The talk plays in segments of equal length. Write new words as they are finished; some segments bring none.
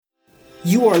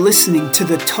You are listening to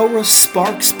the Torah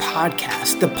Sparks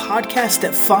Podcast, the podcast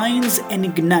that finds and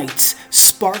ignites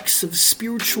sparks of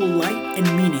spiritual light and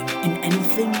meaning in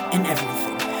anything and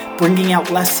everything, bringing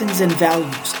out lessons and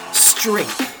values straight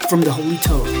from the Holy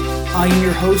Torah. I am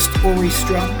your host, Ori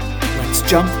Strum. Let's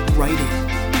jump right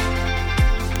in.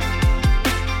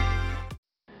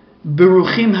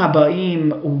 Baruchim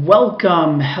Habaim,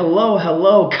 welcome,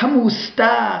 hello,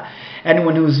 kamusta.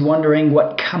 Anyone who's wondering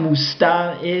what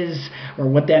kamusta is or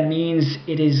what that means,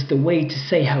 it is the way to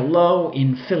say hello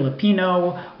in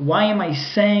Filipino. Why am I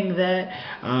saying that?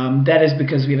 That is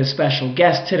because we have a special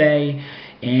guest today,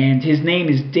 and his name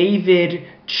is David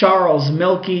Charles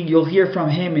Mielke. You'll hear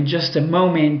from him in just a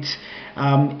moment.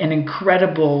 An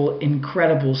incredible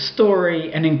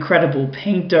story, an incredible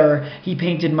painter. He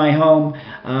painted my home.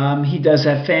 He does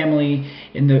have family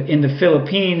in the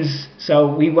Philippines.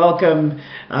 So we welcome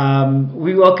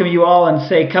you all and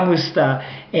say kamusta.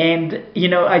 And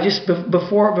I just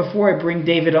before I bring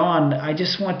David on, I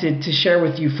just wanted to share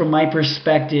with you from my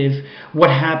perspective what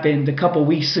happened a couple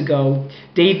weeks ago.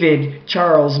 David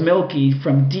Charles Mielke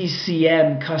from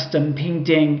DCM Custom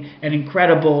Painting, an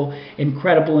incredible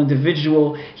individual.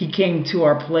 He came to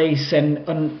our place, and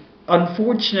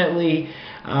unfortunately,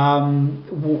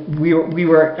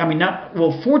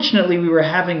 fortunately, we were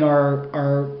having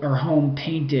our home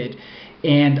painted,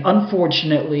 and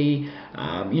unfortunately,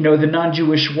 the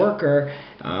non-Jewish worker,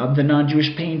 the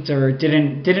non-Jewish painter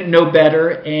didn't know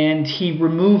better, and he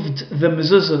removed the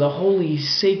mezuzah, the holy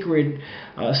sacred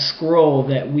scroll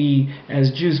that we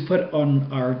as Jews put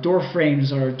on our door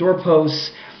frames, our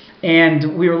doorposts.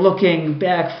 And we were looking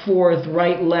back, forth,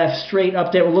 right, left, straight,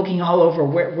 up there. We're looking all over.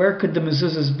 Where could the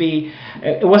mezuzahs be?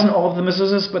 It wasn't all of the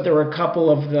mezuzahs, but there were a couple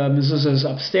of the mezuzahs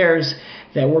upstairs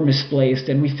that were misplaced.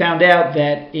 And we found out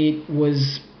that it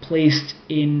was placed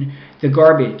in the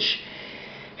garbage.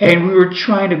 And we were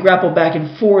trying to grapple back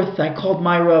and forth. I called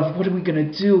Myra. What are we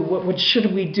going to do? What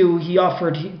should we do? He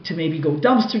offered to maybe go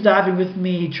dumpster diving with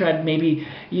me. He tried maybe,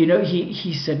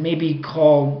 he said maybe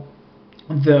call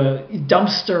the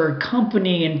dumpster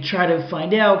company and try to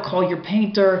find out, call your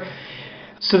painter.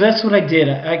 So that's what I did.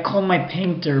 I called my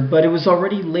painter, but it was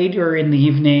already later in the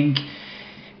evening,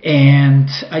 and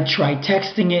I tried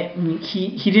texting it, and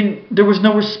he didn't. There was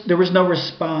no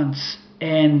response,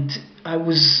 and I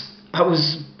was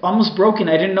almost broken.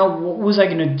 I didn't know what was I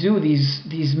going to do. These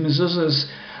mezuzahs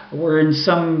were in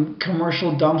some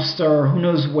commercial dumpster, who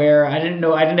knows where. I didn't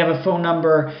know. I didn't have a phone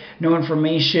number, no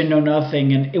information, no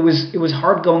nothing. And it was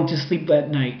hard going to sleep that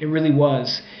night. It really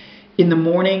was. In the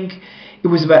morning, it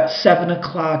was about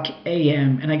 7:00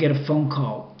 a.m. and I get a phone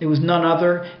call. It was none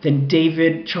other than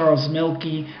David Charles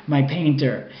Mielke, my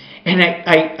painter. And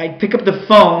I pick up the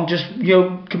phone, just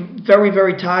very,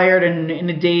 very tired and in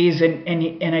a daze,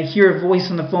 and I hear a voice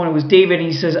on the phone. It was David, and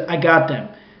he says, "I got them."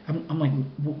 I'm like,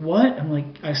 what?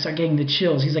 I start getting the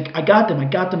chills. He's like, I got the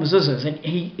mezuzahs. And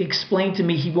he explained to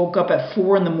me he woke up at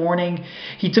 4 a.m.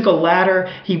 He took a ladder.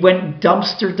 He went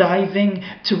dumpster diving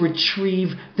to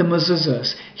retrieve the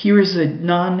mezuzahs. Here is a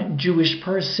non-Jewish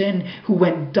person who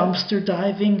went dumpster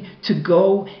diving to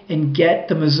go and get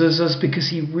the mezuzahs because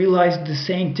he realized the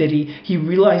sanctity. He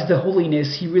realized the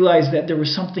holiness. He realized that there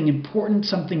was something important,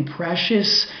 something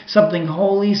precious, something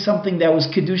holy, something that was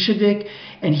Kedushadik.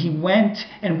 And he went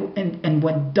and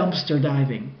went dumpster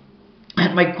diving.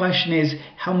 And my question is,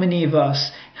 how many of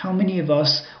us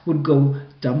would go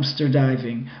dumpster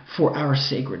diving for our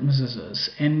sacred mezuzahs?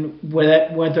 And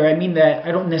whether I mean that,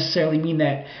 I don't necessarily mean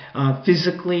that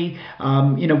physically.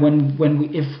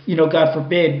 If God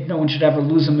forbid, no one should ever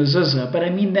lose a mezuzah. But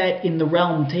I mean that in the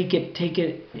realm, take it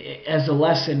as a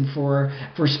lesson for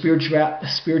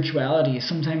spirituality.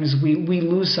 Sometimes we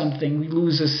lose something. We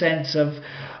lose a sense of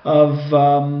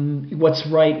what's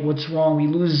right, what's wrong.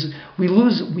 We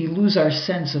lose our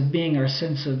sense of being, our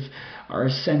sense of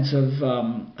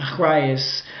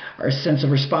achrayus, our sense of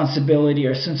responsibility,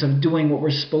 our sense of doing what we're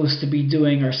supposed to be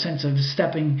doing, our sense of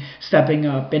stepping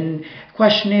up. And the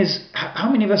question is,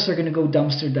 how many of us are going to go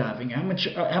dumpster diving? How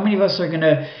many of us are going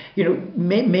to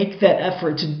make that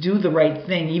effort to do the right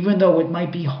thing, even though it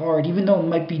might be hard, even though it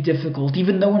might be difficult,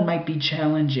 even though it might be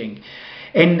challenging?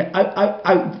 And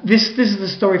this is the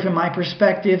story from my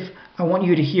perspective. I want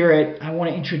you to hear it. I want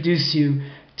to introduce you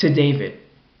to David.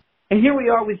 And here we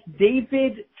are with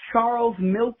David Charles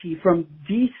Mielke from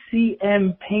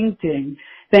DCM Painting.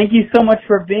 Thank you so much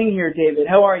for being here, David.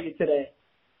 How are you today?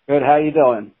 Good. How you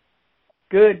doing?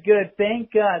 Good.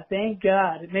 Thank God.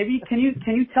 Maybe can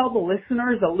you tell the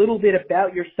listeners a little bit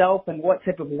about yourself and what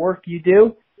type of work you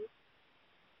do?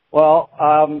 Well,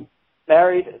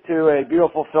 married to a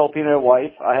beautiful Filipino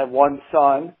wife. I have one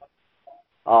son,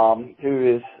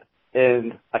 who is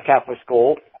in a Catholic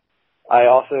school. I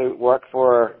also work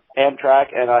for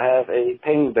Amtrak, and I have a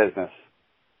painting business,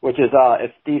 which is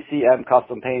it's DCM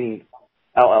Custom Painting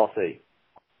LLC.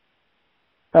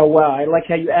 Oh, wow. I like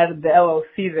how you added the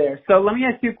LLC there. So let me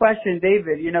ask you a question,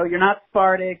 David. You know, you're not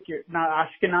Sephardic, you're not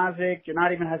Ashkenazic, you're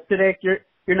not even Hasidic,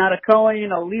 you're not a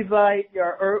Kohen, a Levite,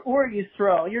 or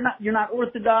Yisrael. You're not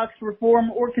Orthodox,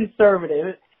 Reform, or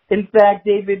Conservative. In fact,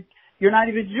 David, you're not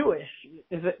even Jewish.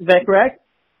 Is that correct?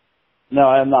 No,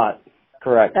 I am not.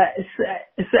 Correct.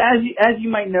 So as you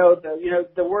might know, though, you know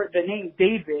the name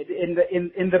David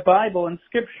in the Bible and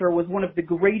Scripture was one of the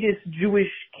greatest Jewish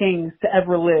kings to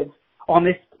ever live on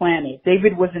this planet.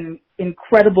 David was an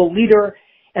incredible leader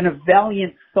and a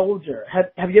valiant soldier.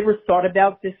 Have you ever thought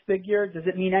about this figure? Does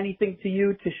it mean anything to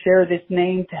you to share this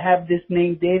name, to have this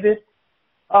name, David?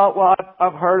 Well,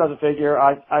 I've heard of the figure.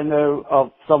 I know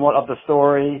of somewhat of the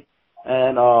story,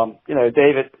 and you know,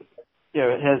 David. You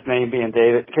know, his name being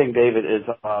David, King David, is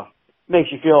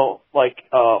makes you feel like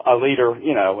a leader,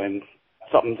 you know, and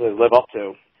something to live up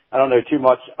to. I don't know too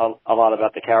much, a lot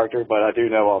about the character, but I do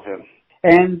know of him.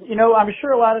 And you know, I'm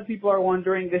sure a lot of people are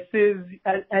wondering. This is,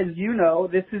 as you know,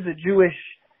 this is a Jewish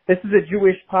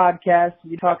podcast.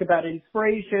 We talk about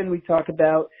inspiration. We talk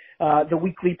about the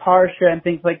weekly parsha and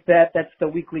things like that. That's the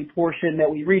weekly portion that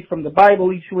we read from the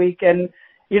Bible each week. And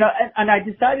you know, and I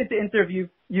decided to interview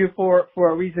you for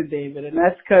a reason, David, and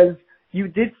that's because you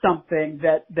did something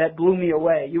that blew me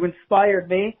away. You inspired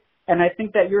me, and I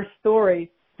think that your story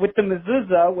with the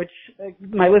mezuzah, which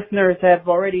my listeners have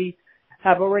already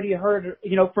heard,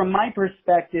 you know, from my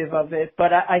perspective of it,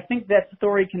 but I think that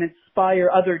story can inspire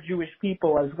other Jewish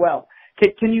people as well.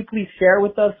 Can you please share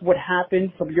with us what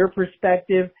happened from your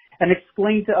perspective and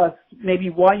explain to us maybe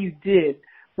why you did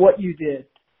what you did?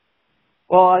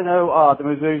 Well, I know the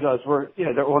mezuzahs were, you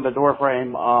know, they're on the door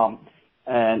frame,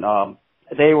 and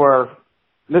they were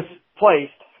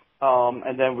misplaced,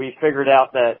 and then we figured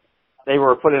out that they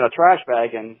were put in a trash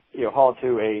bag and, you know, hauled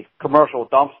to a commercial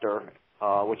dumpster,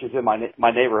 which is in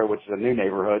my neighborhood, which is a new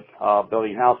neighborhood,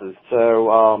 building houses. So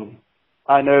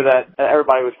I know that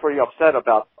everybody was pretty upset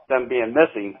about them being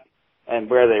missing and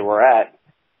where they were at.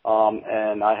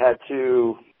 And I had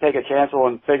to take a chance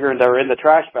on figuring they were in the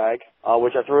trash bag,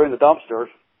 which I threw in the dumpster,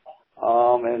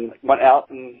 and went out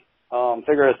and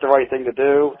figured it's the right thing to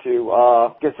do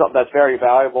to get something that's very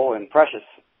valuable and precious,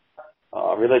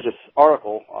 religious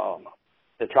article,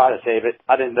 to try to save it.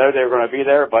 I didn't know they were going to be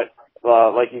there, but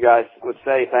like you guys would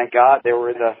say, thank God they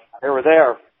were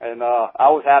there, and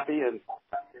I was happy,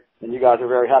 and you guys are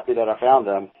very happy that I found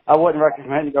them. I wouldn't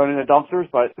recommend going into dumpsters,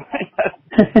 but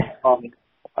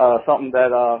something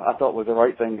that I thought was the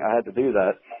right thing. I had to do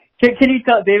that. Can you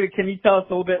tell, David, can you tell us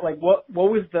a little bit, like, what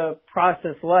was the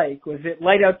process like? Was it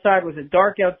light outside? Was it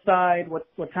dark outside?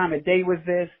 What time of day was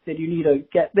this? Did you need to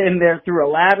get in there through a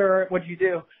ladder? What did you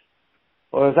do?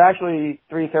 Well, it was actually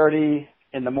 3:30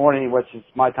 in the morning, which is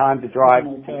my time to drive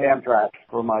to Amtrak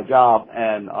for my job.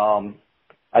 And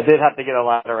I did have to get a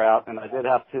ladder out, and I did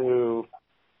have to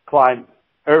climb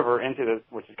over into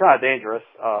which is kind of dangerous.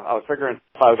 I was figuring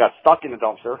if I got stuck in the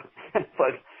dumpster,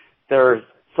 but there's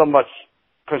so much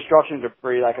construction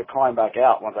debris that I could climb back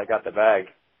out once I got the bag.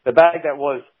 The bag that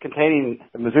was containing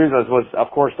the mezuzahs was, of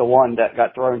course, the one that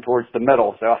got thrown towards the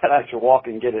middle, so I had to actually walk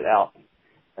and get it out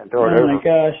and throw it over. Oh my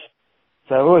gosh.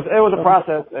 So it was a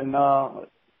process, and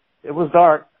it was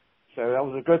dark, so that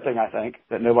was a good thing, I think,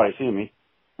 that nobody seen me.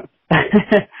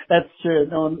 That's true.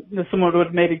 If someone would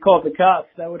have maybe called the cops,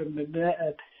 that would have been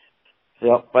bad.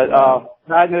 Yep, but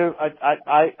I knew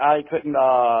I couldn't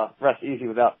rest easy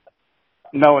without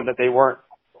knowing that they weren't,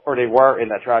 or they were in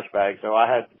that trash bag. So I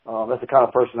had that's the kind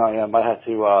of person I am. I had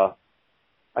to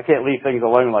I can't leave things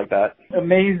alone like that.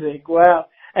 Amazing. Wow.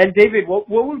 And David, what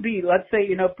would be, let's say,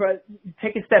 you know,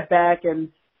 take a step back and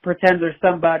pretend there's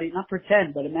somebody, not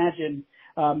pretend, but imagine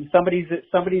somebody's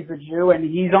a Jew and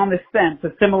he's on this fence.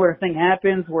 A similar thing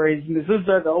happens where his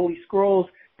mezuzah, the holy scrolls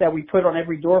that we put on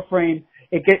every door frame,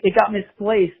 it got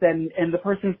misplaced, and the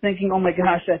person's thinking, oh my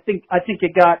gosh, I think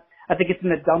it's in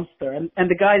the dumpster, and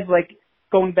the guy's like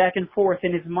going back and forth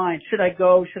in his mind. Should I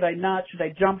go? Should I not? Should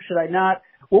I jump? Should I not?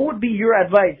 What would be your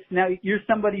advice? Now you're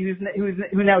somebody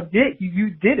who now did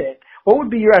it. What would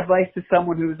be your advice to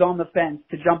someone who's on the fence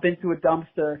to jump into a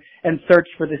dumpster and search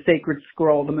for the sacred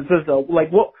scroll, the mezuzah?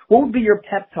 Like what would be your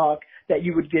pep talk that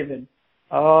you would give him?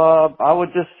 I would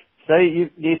just say you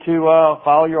need to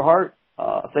follow your heart.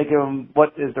 Think of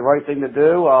what is the right thing to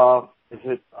do. Is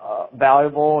it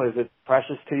valuable? Is it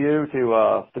precious to you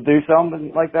to do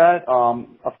something like that?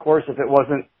 Of course, if it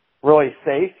wasn't really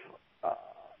safe,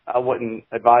 I wouldn't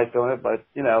advise doing it. But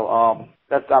you know,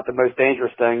 that's not the most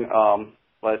dangerous thing.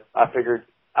 But I figured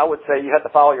I would say you have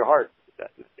to follow your heart.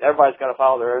 Everybody's got to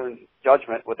follow their own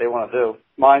judgment, what they want to do.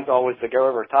 Mine's always to go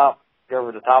over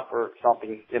the top for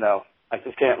something, you know. I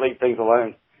just can't leave things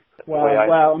alone.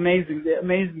 Wow, amazing,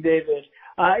 David.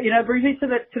 It brings me to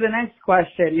the next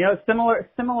question.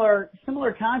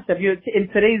 Similar concept. In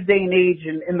today's day and age,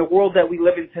 in the world that we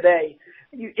live in today,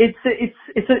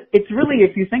 it's really,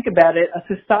 if you think about it, a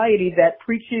society that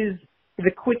preaches the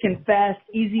quick and fast,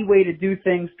 easy way to do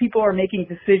things. People are making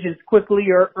decisions quickly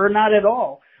or not at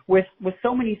all. With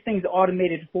so many things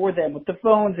automated for them, with the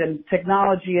phones and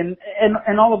technology and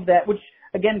all of that, which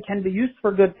again can be used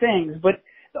for good things, but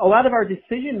a lot of our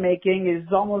decision making is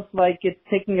almost like it's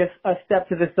taking a step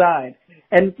to the side.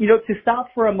 And, to stop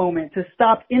for a moment, to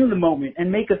stop in the moment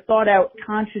and make a thought out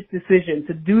conscious decision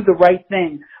to do the right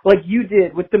thing, like you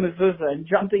did with the mezuzah and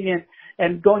jumping in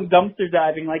and going dumpster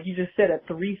diving, like you just said, at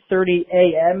 3:30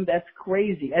 a.m., that's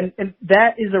crazy. And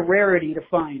that is a rarity to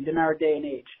find in our day and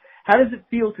age. How does it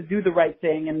feel to do the right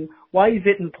thing, and why is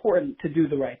it important to do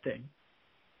the right thing?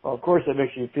 Well, of course, it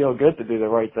makes you feel good to do the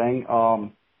right thing,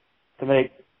 to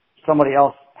make somebody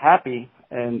else happy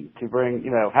and to bring,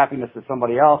 happiness to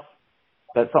somebody else,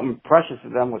 that something precious to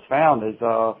them was found is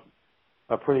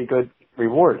a pretty good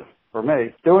reward for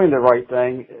me. Doing the right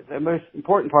thing, the most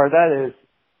important part of that is,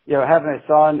 having a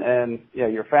son and,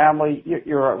 your family,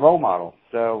 you're a role model.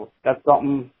 So that's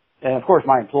something, and of course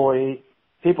my employee,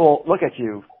 people look at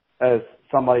you as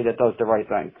somebody that does the right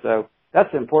thing. So that's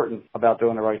important about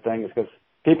doing the right thing, is because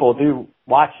people do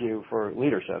watch you for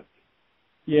leadership.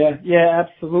 Yeah,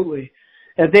 absolutely.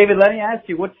 David, let me ask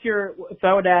you, what's your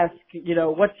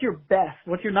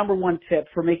number one tip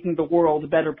for making the world a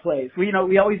better place? We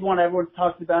always want everyone to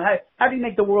talk about how do you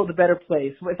make the world a better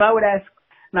place? If I would ask,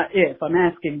 I'm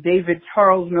asking David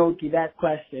Charles Mielke that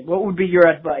question, what would be your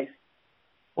advice?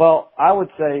 Well, I would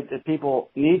say that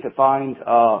people need to find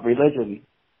religion,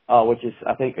 which is,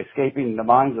 I think, escaping the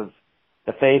minds of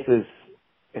the faith is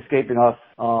escaping us.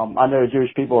 I know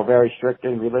Jewish people are very strict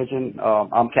in religion.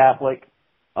 I'm Catholic.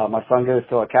 My son goes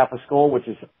to a Catholic school, which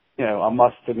is, a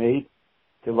must to me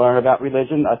to learn about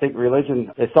religion. I think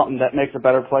religion is something that makes a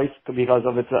better place because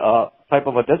of its type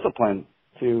of a discipline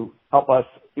to help us,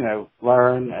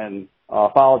 learn and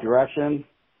follow direction,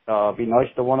 be nice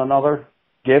to one another,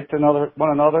 give to one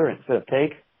another instead of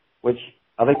take, which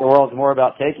I think the world's more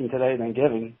about taking today than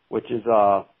giving, which is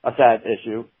a sad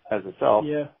issue as itself.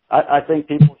 Yeah. I think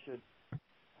people should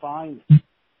find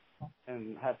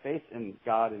and have faith in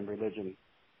God and religion.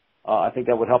 I think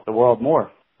that would help the world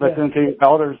more. Listening to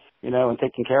elders, and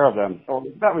taking care of them. Or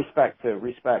about respect too.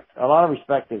 Respect. A lot of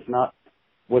respect is not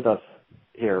with us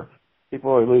here.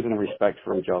 People are losing respect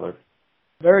for each other.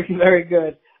 Very, very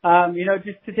good.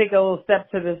 Just to take a little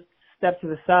step to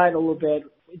the side a little bit.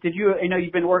 Did you?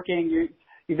 You've been working.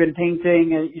 You've been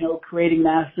painting and creating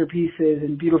masterpieces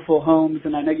and beautiful homes,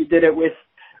 and I know you did it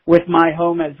with my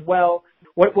home as well.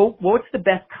 What's the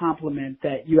best compliment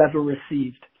that you ever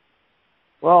received?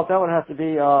 Well, that would have to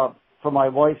be from my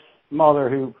wife's mother,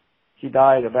 who she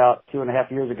died about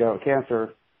 2.5 years ago of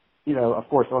cancer. Of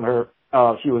course, on her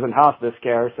she was in hospice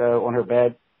care, so on her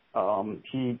bed,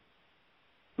 she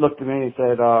looked at me and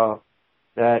said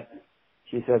that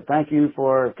she said, "Thank you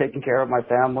for taking care of my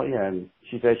family," and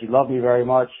she said she loved me very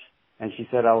much, and she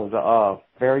said I was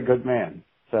a very good man.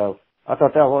 So I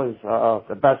thought that was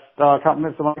the best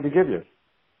compliment somebody could give you.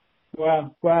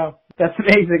 Wow, that's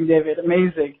amazing, David.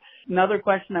 Amazing. Another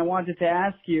question I wanted to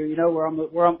ask you.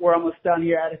 We're almost done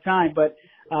here out of time, but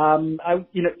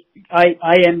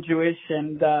I am Jewish,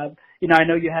 and I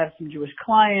know you have some Jewish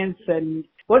clients. And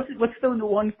what's the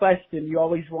one question you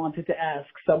always wanted to ask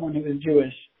someone who is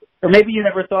Jewish? Or maybe you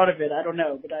never thought of it. I don't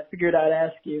know, but I figured I'd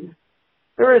ask you.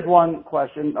 There is one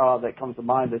question that comes to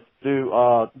mind. Is, do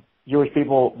Jewish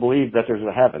people believe that there's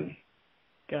a heaven?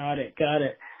 Got it.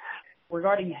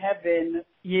 Regarding heaven,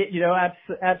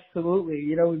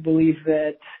 absolutely. We believe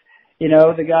that,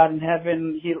 the God in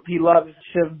heaven, He loves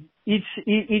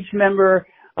each member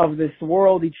of this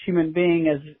world, each human being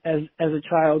as a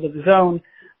child of His own.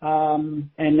 And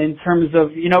in terms of,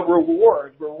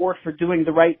 reward for doing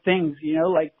the right things,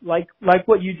 like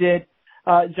what you did,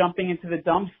 jumping into the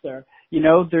dumpster.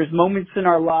 There's moments in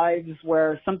our lives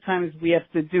where sometimes we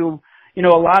have to do, a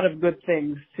lot of good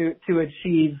things to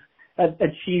achieve,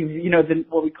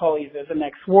 what we call either the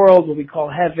next world, what we call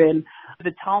heaven.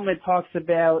 The Talmud talks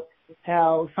about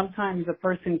how sometimes a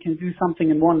person can do something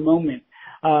in one moment.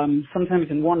 Sometimes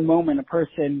in one moment a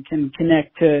person can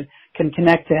connect to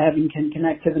heaven, can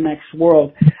connect to the next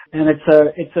world. And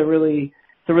it's a really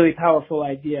a really powerful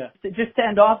idea. Just to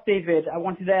end off, David, I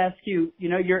wanted to ask you,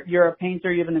 you're a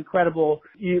painter. You have an incredible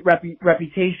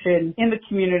reputation in the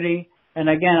community. And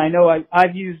again, I know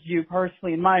I've used you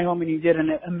personally in my home, and you did an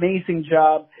amazing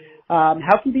job.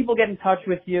 How can people get in touch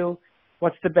with you?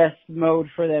 What's the best mode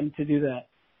for them to do that?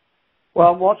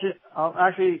 Well, I'm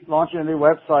actually launching a new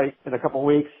website in a couple of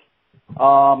weeks.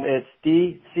 It's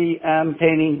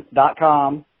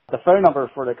dcmpainting.com. The phone number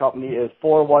for the company is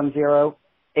 410-842-3706.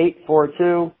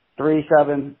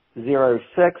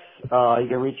 You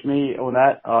can reach me on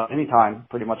that anytime,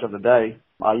 pretty much of the day.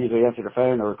 I usually answer the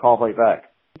phone or call right back.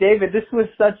 David, this was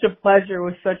such a pleasure. It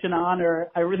was such an honor.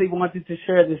 I really wanted to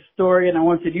share this story, and I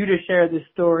wanted you to share this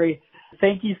story.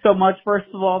 Thank you so much, first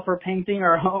of all, for painting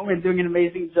our home and doing an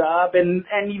amazing job. And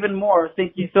even more,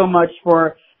 thank you so much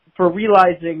for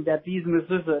realizing that these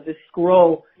mezuzah, this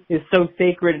scroll, is so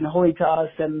sacred and holy to us.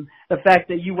 And the fact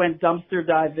that you went dumpster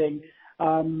diving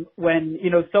when,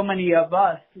 so many of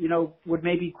us, would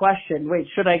maybe question, wait,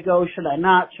 should I go? Should I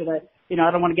not? Should I,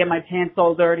 I don't want to get my pants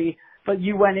all dirty. But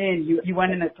you went in, you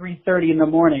went in at 3:30 in the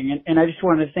morning. And I just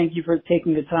want to thank you for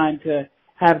taking the time to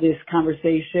have this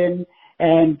conversation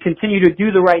and continue to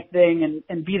do the right thing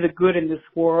and be the good in this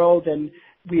world. And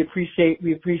we appreciate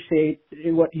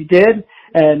what you did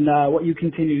and what you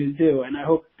continue to do. And I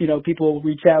hope, people will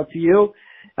reach out to you.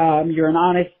 You're an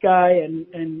honest guy and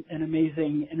an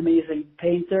amazing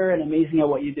painter and amazing at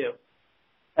what you do.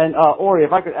 And Ori,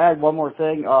 if I could add one more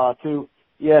thing to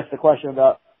you asked the question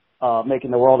about making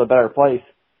the world a better place.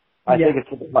 I think it's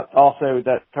also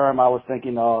that term I was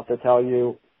thinking to tell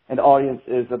you and the audience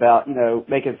is about,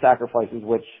 making sacrifices,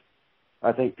 which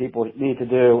I think people need to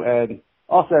do. And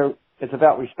also it's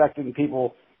about respecting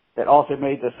people that also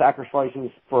made the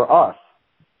sacrifices for us.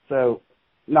 So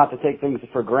not to take things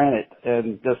for granted.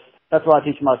 And that's what I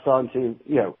teach my son to,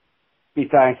 be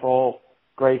thankful,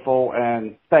 grateful,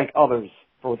 and thank others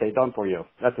for what they've done for you.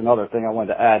 That's another thing I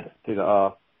wanted to add to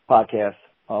the podcast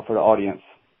for the audience.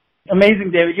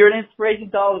 Amazing, David. You're an inspiration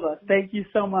to all of us. Thank you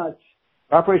so much.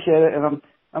 I appreciate it, and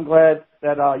I'm glad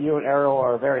that you and Ariel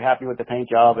are very happy with the paint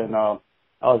job, and I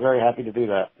was very happy to do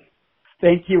that.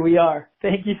 Thank you. We are.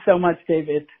 Thank you so much,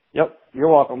 David. Yep, you're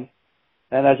welcome.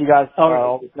 And as you guys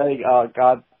always say,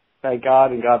 thank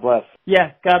God and God bless.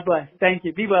 Yes, God bless. Thank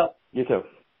you. Be well. You too.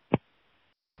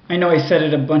 I know I said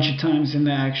it a bunch of times in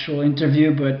the actual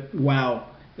interview, but wow,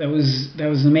 that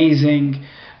was amazing.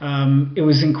 It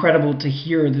was incredible to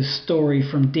hear the story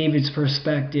from David's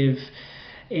perspective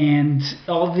and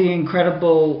all the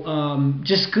incredible,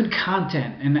 just good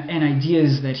content and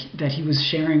ideas that he was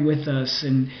sharing with us,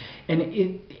 and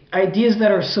ideas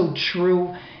that are so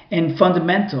true and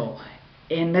fundamental.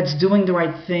 And that's doing the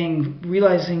right thing,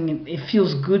 realizing it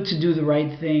feels good to do the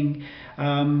right thing.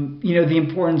 The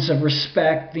importance of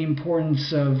respect, the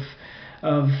importance of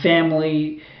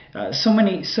family. So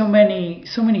many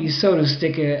Soto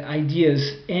stick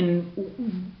ideas, and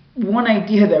one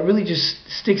idea that really just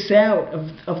sticks out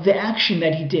of the action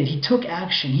that he did. He took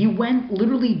action. He went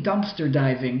literally dumpster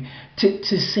diving to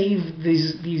save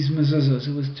these mezuzahs.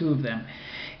 It was 2 of them,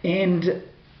 and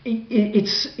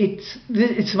it's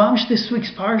mamish this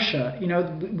week's parsha.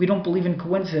 We don't believe in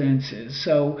coincidences.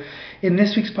 So in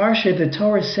this week's parsha, the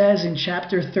Torah says in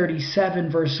chapter 37,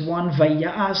 verse 1,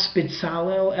 Vayas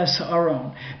Bitzalel es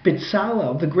Aaron.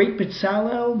 Bitzalel, the great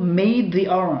Bitzalel, made the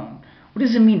Aaron. What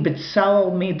does it mean,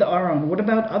 Bitzalel made the Aaron? What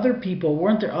about other people?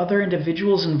 Weren't there other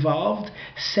individuals involved?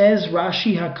 Says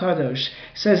Rashi HaKadosh,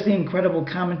 says the incredible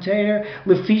commentator,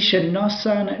 Lefisha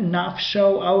Nasan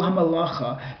Nafsho Al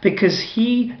Hamalacha, because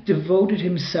he devoted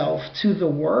himself to the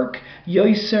work,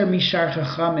 Yoiser Mishar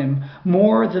Chachamim,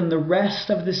 more than the rest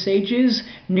of the sages,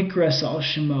 Nikras Al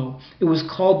Shemo. It was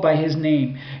called by his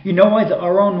name. You know why the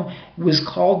Aaron was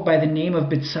called by the name of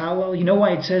Bitzalel? You know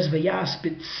why it says Vayas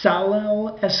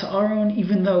Bitzalel es Aaron?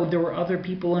 Even though there were other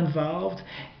people involved,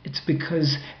 it's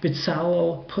because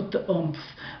Bitzalel put the oomph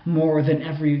more than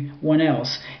everyone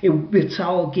else.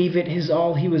 Bitzalel gave it his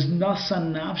all. He was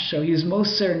nasan nafsho. He was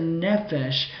moser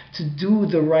nefesh to do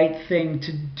the right thing,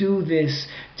 to do this,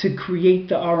 to create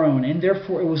the Aron, and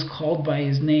therefore it was called by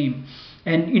his name.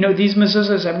 And these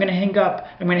mezuzahs, I'm going to hang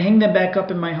them back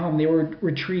up in my home. They were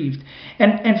retrieved,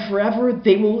 and forever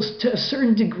they will, to a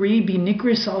certain degree, be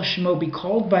nikras al shemo, be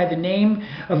called by the name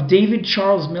of David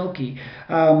Charles Milkey.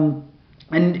 And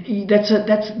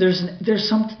there's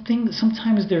something.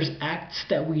 Sometimes there's acts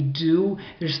that we do.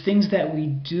 There's things that we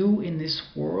do in this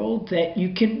world that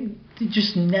you can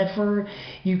just never,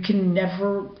 you can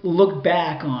never look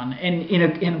back on. And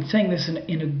I'm saying this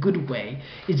in a good way.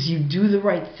 Is you do the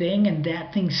right thing, and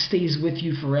that thing stays with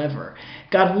you forever.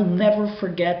 God will never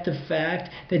forget the fact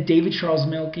that David Charles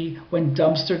Mielke went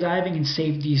dumpster diving and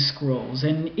saved these scrolls.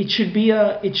 And it should be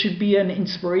an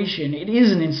inspiration. It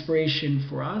is an inspiration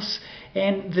for us.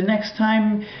 And the next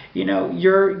time,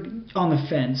 you're on the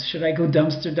fence, should I go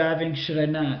dumpster diving? Should I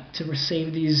not? To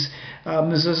save these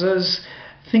mezuzahs,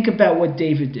 think about what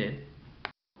David did.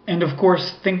 And of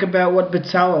course, think about what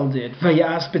Bezalel did.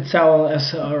 Vayas Bezalel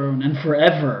es Aaron, and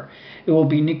forever it will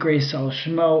be Nikre Sal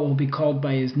Shemo, it will be called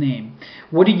by his name.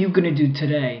 What are you going to do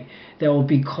today that will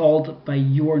be called by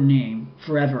your name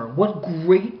forever? What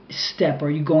great step are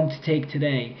you going to take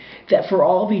today that for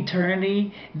all of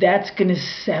eternity, that's going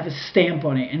to have a stamp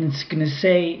on it, and it's going to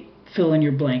say, fill in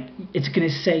your blank. It's going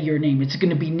to say your name. It's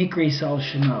going to be Nikre Sal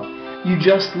Shemo. You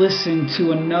just listened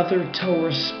to another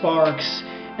Torah Sparks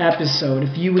episode.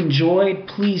 If you enjoyed,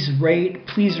 please rate,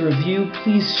 please review,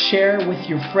 please share with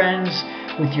your friends,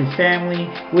 with your family,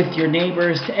 with your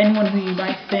neighbors, to anyone who you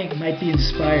might think might be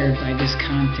inspired by this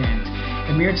content.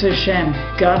 Amir Hashem,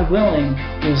 God willing,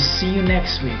 we'll see you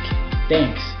next week.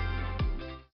 Thanks.